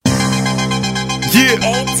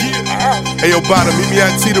Hey, yo, Bottom, meet me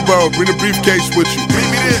at Teterboro. Bring the briefcase with you. Meet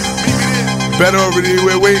me there. Better already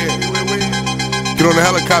anywhere waiting. Get on the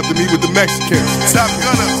helicopter, meet with the Mexicans. Top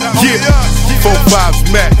gunner. Yeah. 4.5s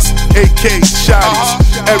max, AK shotties.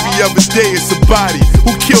 Every other day it's a body.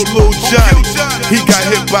 Who killed Lil Johnny? He got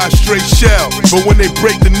hit by a straight shell. But when they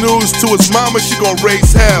break the news to his mama, she gon'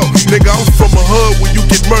 raise hell. Nigga, I'm from a hood where you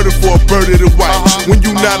get murdered for a bird of the wife. When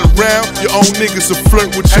you not around, your own niggas will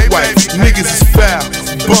flirt with your wife. Niggas is foul.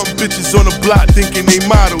 Bum bitches on the block thinking they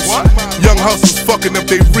models. Young hustlers fucking up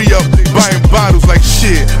they re-up, buying bottles like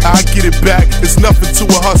shit. I get it back, it's nothing to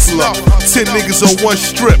a hustler. 10 niggas on one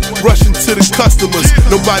strip, rushing to the customers.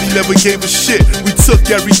 Nobody never gave a shit. We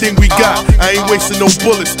took everything we got. I ain't wasting no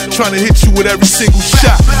bullets, trying to hit you with every single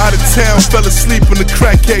shot. Out of town, fell asleep in the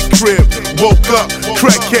crackhead crib. Woke up,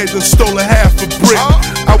 crackhead done stole a half a brick.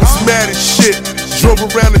 I was mad as shit. Drove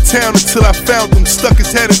around the town until I found him. Stuck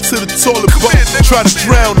his head into the toilet bowl, try to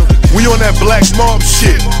drown him. We on that black mob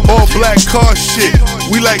shit, all black car shit.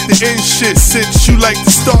 We like the end shit, since you like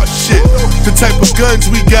to start shit. The type of guns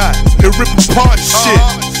we got, they rip apart shit.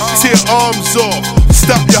 Tear arms off,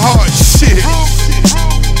 stop your heart shit.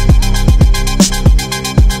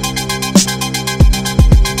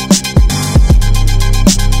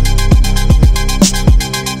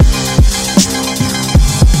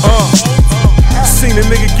 Seen a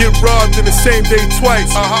nigga get robbed in the same day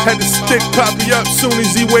twice. Had to stick Poppy up soon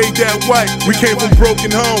as he weighed that white. We came from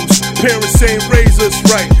broken homes, parents ain't raised us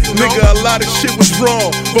right. Nigga, a lot of shit was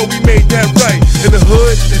wrong, but we made that right. In the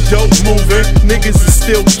hood, the dope moving, niggas is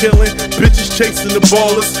still killing. Bitches chasing the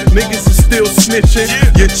ballers, niggas is still snitching.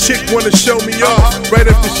 Your chick wanna show me off, right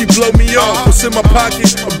after she blow me off. What's in my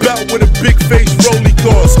pocket? About with a big face rollie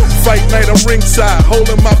cost. Fight night, I'm ringside,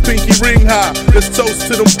 holding my pinky ring high. Let's toast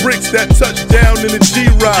to them bricks that touch down in the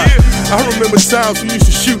G-Ride. I remember times we used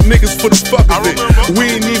to shoot niggas for the fuck of it.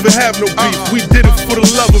 We ain't even have no beef, we did it for the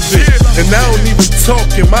love of it. And I don't even talk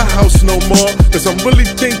in my house no more, cause I'm really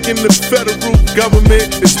thinking the federal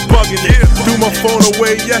government is bugging it. Threw my phone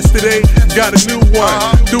away yesterday, got a new one.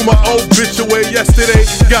 Threw my old bitch away yesterday,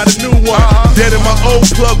 got a new one. Dead in my old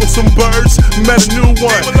plug with some birds, met a new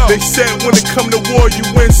one. They said when it come to war, you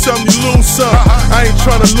win some, you lose some. I ain't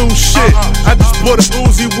tryna lose shit, I just bought a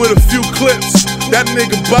Uzi with a few clips. That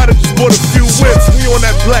nigga Bada just bought a few whips. We on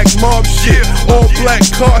that black mob shit, all black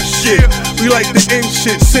car shit. We like the end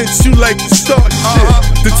shit, since you like the start shit.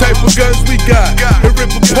 The type of guns we got, it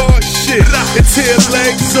rip apart shit. It tear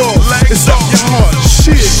legs off, it's off your heart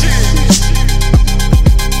shit.